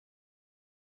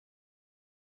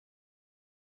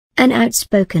An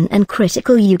outspoken and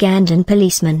critical Ugandan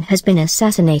policeman has been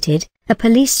assassinated, a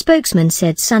police spokesman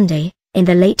said Sunday, in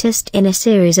the latest in a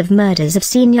series of murders of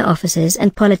senior officers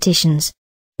and politicians.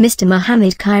 Mr.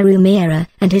 Mohammed Kairumira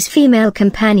and his female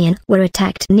companion were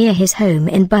attacked near his home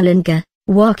in Bulanga,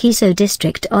 Wakiso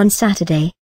district on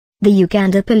Saturday. The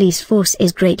Uganda police force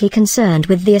is greatly concerned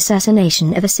with the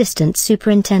assassination of Assistant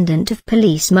Superintendent of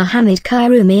Police Mohammed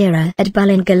Kairumira at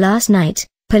Bulanga last night,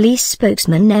 police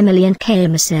spokesman Emily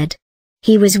Nkema said.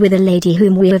 He was with a lady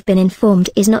whom we have been informed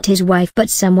is not his wife but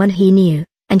someone he knew,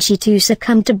 and she too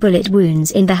succumbed to bullet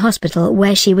wounds in the hospital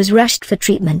where she was rushed for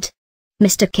treatment.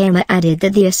 Mr. Nkema added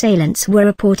that the assailants were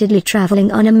reportedly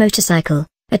traveling on a motorcycle,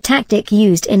 a tactic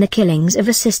used in the killings of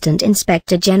Assistant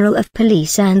Inspector General of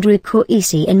Police Andrew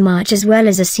Koisi in March as well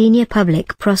as a senior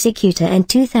public prosecutor in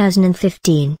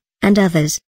 2015, and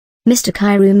others. Mr.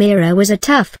 Kairumira was a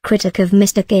tough critic of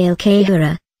Mr. Gail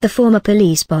Kahura, the former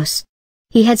police boss.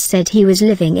 He had said he was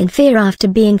living in fear after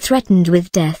being threatened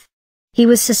with death. He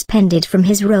was suspended from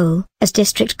his role as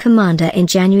district commander in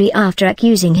January after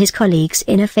accusing his colleagues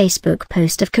in a Facebook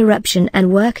post of corruption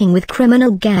and working with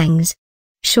criminal gangs.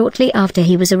 Shortly after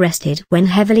he was arrested when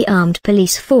heavily armed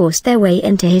police forced their way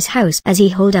into his house as he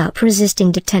holed up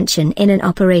resisting detention in an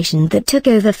operation that took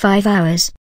over 5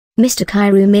 hours. Mr.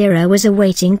 Kairumira was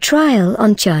awaiting trial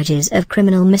on charges of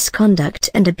criminal misconduct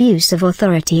and abuse of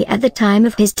authority at the time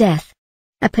of his death.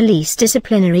 A police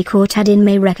disciplinary court had in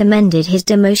May recommended his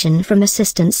demotion from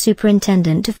Assistant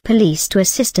Superintendent of Police to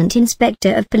Assistant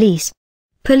Inspector of Police.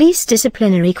 Police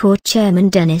Disciplinary Court Chairman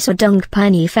Dennis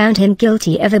Odongpani found him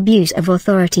guilty of abuse of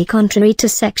authority contrary to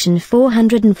Section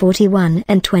 441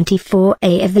 and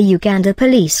 24A of the Uganda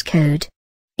Police Code.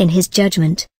 In his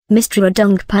judgment, Mr.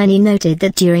 Odongpani noted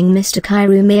that during Mr.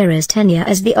 Kairumira's tenure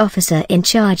as the officer in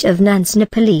charge of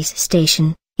Nansana Police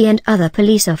Station, he and other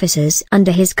police officers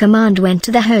under his command went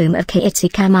to the home of Kaitsi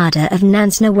Kamada of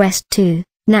Nansana West 2,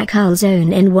 Nakul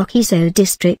Zone in Wakiso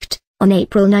District, on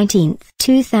April 19,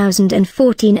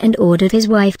 2014 and ordered his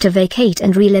wife to vacate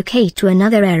and relocate to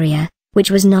another area,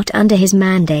 which was not under his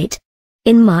mandate.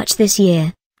 In March this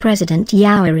year, President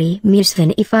Yoweri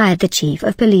Museveni fired the chief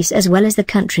of police as well as the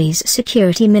country's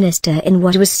security minister in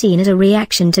what was seen as a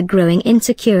reaction to growing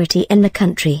insecurity in the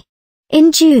country.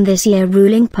 In June this year,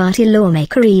 ruling party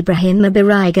lawmaker Ibrahim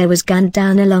Mabariga was gunned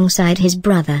down alongside his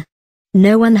brother.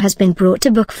 No one has been brought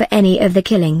to book for any of the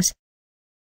killings,